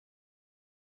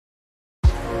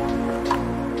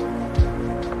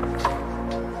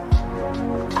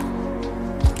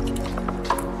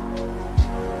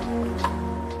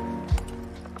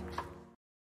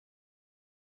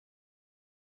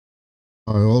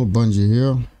world, Bungie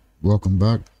here. Welcome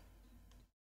back.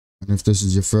 And if this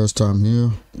is your first time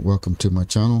here, welcome to my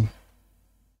channel.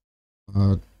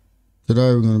 Today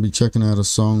we're going to be checking out a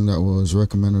song that was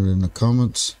recommended in the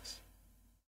comments.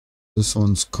 This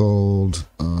one's called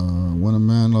When a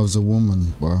Man Loves a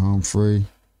Woman by Home Free.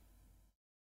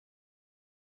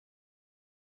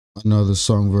 I know this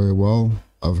song very well.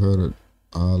 I've heard it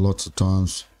lots of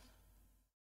times,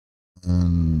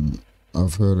 and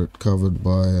I've heard it covered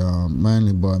by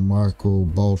mainly by Michael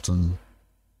Bolton.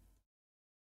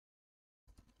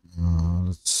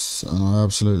 And I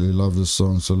absolutely love this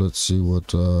song, so let's see what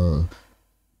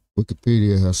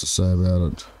Wikipedia has to say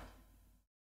about it.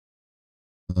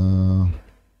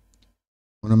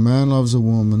 When a Man Loves a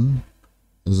Woman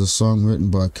is a song written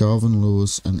by Calvin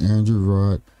Lewis and Andrew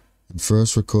Wright and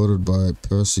first recorded by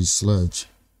Percy Sledge,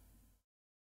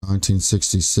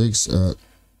 1966 at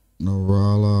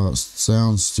Norala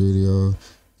Sound Studio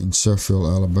in Sheffield,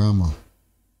 Alabama.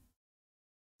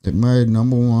 It made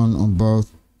 #1 on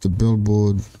both the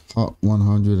Billboard Hot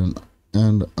 100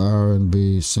 and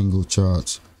R&B single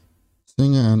charts.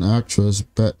 Singer and actress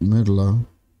Bette Midler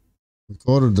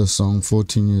recorded the song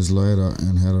 14 years later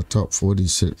and had a top 40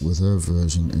 hit with her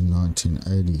version in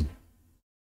 1980.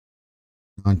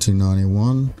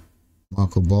 1991,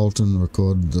 Michael Bolton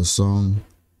recorded the song.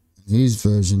 His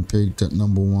version peaked at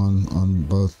 #1 on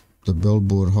both the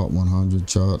Billboard Hot 100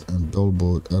 chart and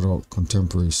Billboard Adult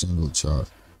Contemporary Single chart.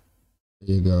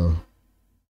 There you go.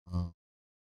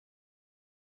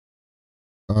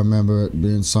 I remember it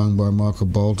being sung by Michael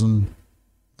Bolton,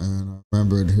 and I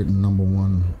remember it hitting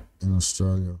 #1 in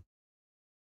Australia.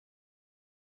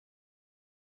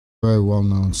 Very well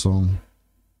known song.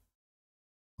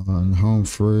 And Home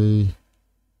Free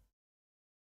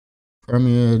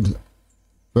premiered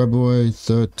February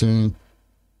 13th,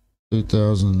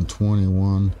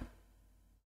 2021,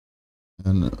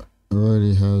 and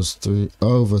already has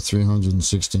over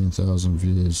 316,000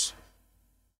 views.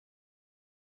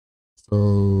 So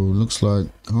looks like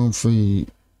Home Free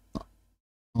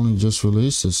only just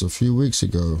released this a few weeks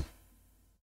ago.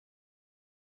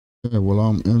 Yeah, well,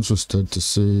 I'm interested to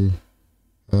see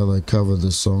how they cover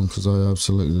this song, because I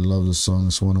absolutely love this song.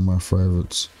 It's one of my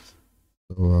favorites.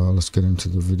 So let's get into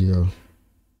the video.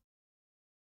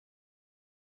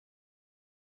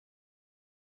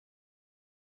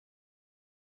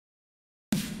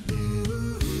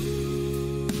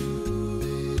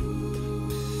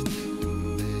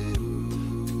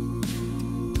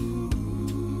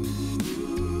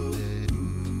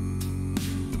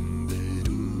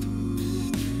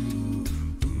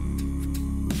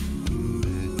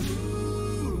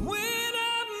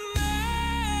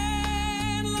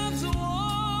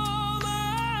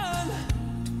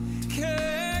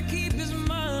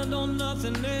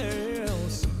 Nothing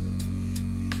else.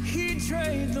 He'd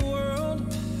trade the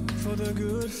world for the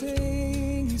good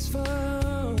things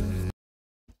found.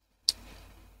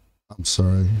 I'm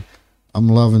sorry. I'm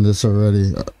loving this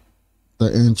already.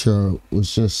 The intro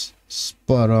was just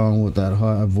spot on with that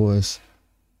high voice.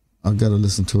 I gotta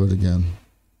listen to it again.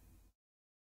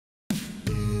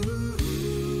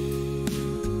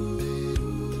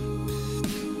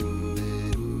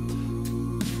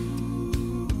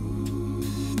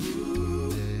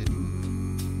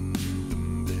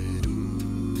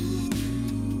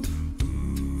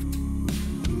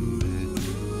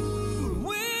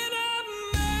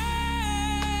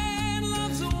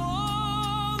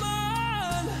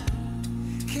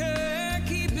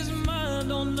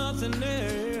 Nothing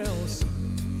else.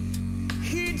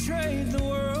 He'd trade the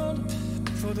world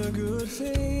for the good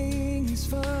things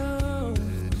found.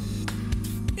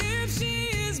 If she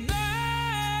is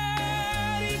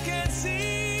bad, he can't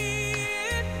see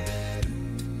it.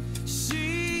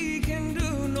 She can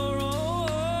do no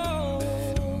wrong.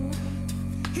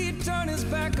 He'd turn his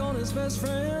back on his best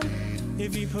friend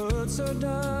if he puts her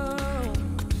down.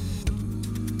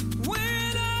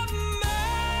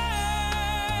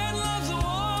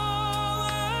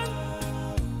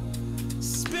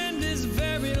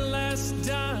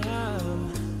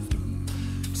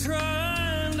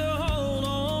 Trying to hold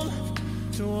on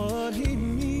to what he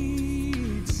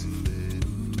needs.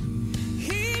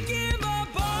 He'd give up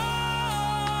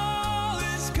all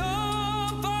his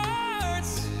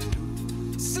comforts,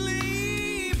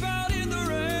 sleep out in the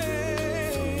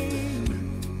rain.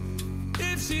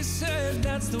 If she said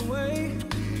that's the way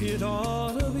it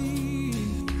ought to be.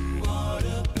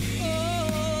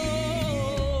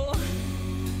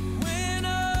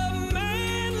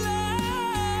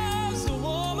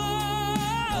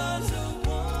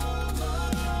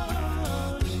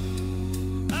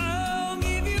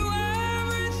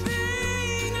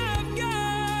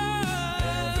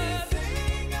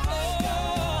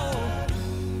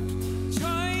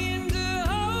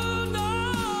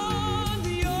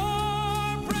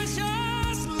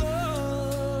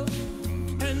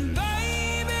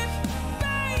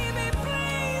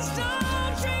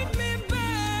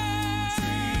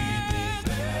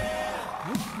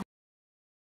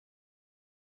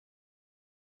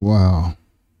 Wow.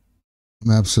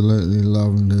 I'm absolutely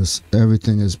loving this.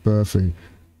 Everything is perfect.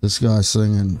 This guy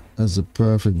singing has a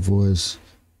perfect voice,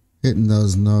 hitting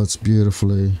those notes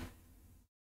beautifully.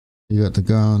 You got the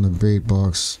guy on the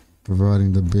beatbox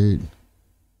providing the beat,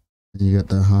 and you got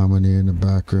the harmony in the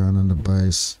background and the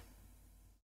bass.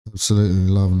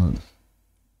 Absolutely loving it.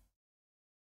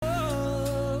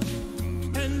 And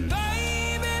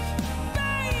baby,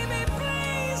 baby,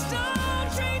 please don't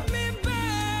treat me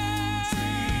bad.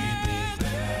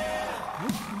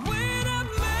 When a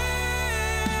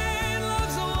man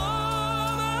loves a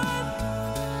woman,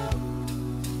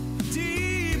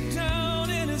 deep down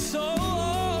in his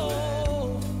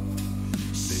soul,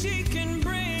 she can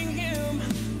bring him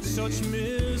such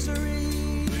misery.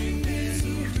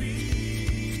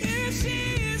 If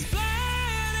she is planning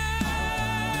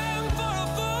for a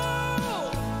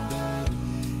fool,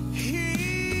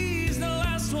 he's the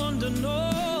last one to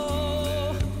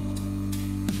know.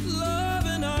 Love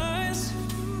and eyes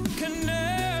can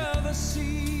never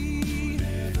see.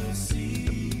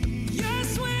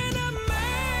 Yes, when a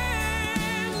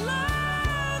man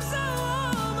loves a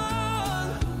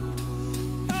woman,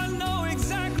 I know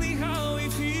exactly how he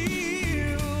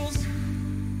feels.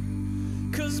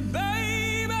 'Cause baby,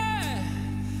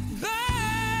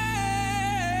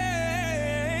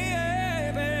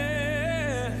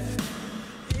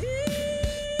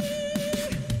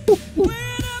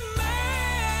 when a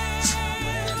man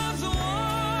loves a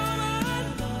woman,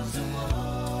 oh,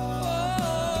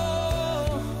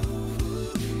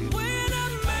 when a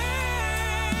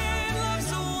man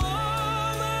loves a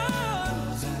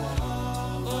woman,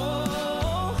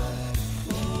 oh,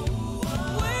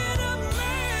 when a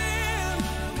man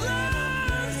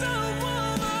loves a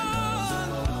woman,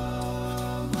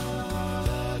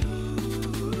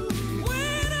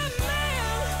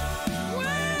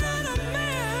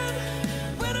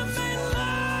 when a man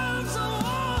loves a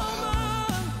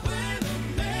woman, when a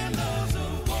man loves a woman.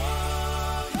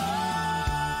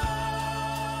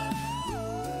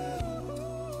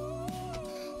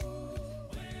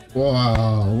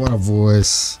 Wow, what a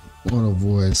voice. What a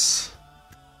voice.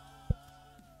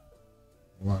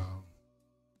 Wow.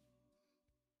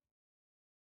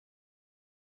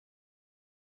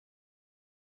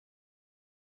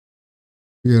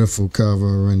 Beautiful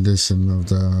cover rendition of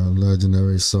the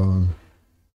legendary song.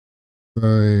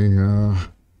 Very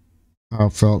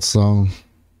heartfelt song.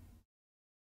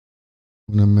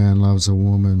 When a man loves a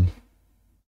woman,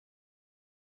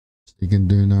 she can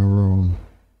do no wrong.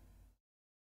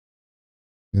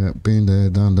 Yeah, been there,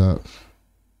 done that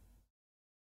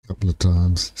a couple of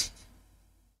times.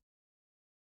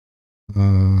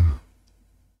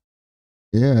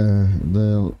 Yeah,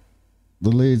 the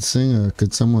lead singer,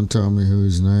 could someone tell me who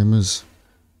his name is?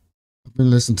 I've been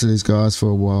listening to these guys for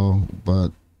a while,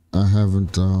 but I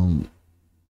haven't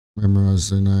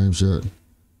memorized their names yet.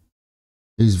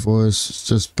 His voice is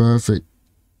just perfect,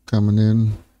 coming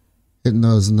in, hitting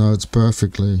those notes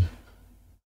perfectly.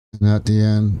 And at the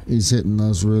end, he's hitting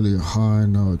those really high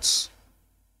notes.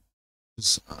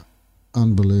 It's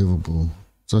unbelievable.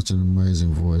 Such an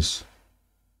amazing voice.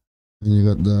 And you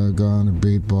got the guy on the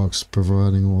beatbox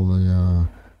providing all the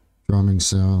drumming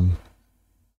sound.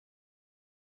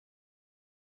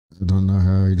 I don't know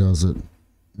how he does it.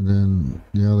 And then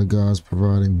the other guy's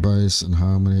providing bass and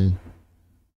harmony.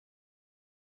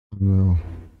 Unreal.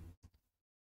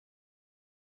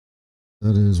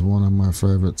 That is one of my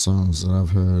favorite songs that I've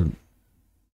heard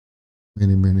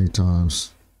many, many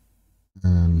times.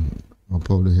 And I'll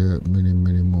probably hear it many,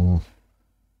 many more.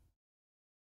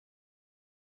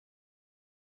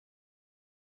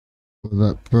 For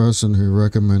that person who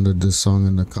recommended this song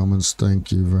in the comments,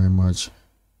 thank you very much.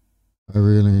 I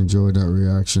really enjoyed that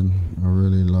reaction. I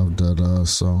really loved that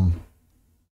song.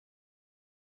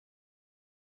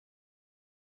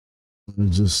 They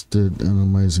just did an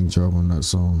amazing job on that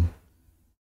song.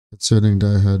 Considering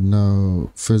they had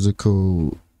no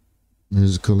physical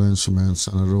musical instruments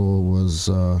and it all was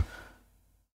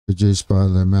produced by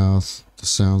their mouth. The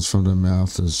sounds from their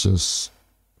mouth is just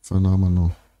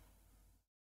phenomenal.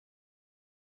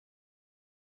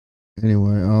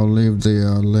 Anyway, I'll leave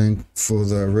the link for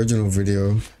the original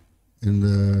video in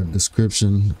the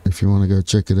description. If you want to go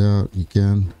check it out, you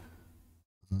can.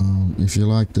 If you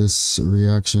like this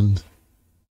reaction,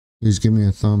 please give me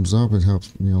a thumbs up. It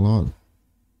helps me a lot.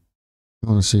 If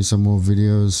you want to see some more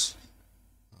videos,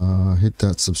 hit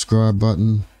that subscribe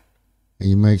button and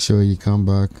you make sure you come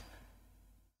back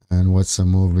and watch some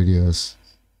more videos.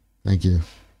 Thank you.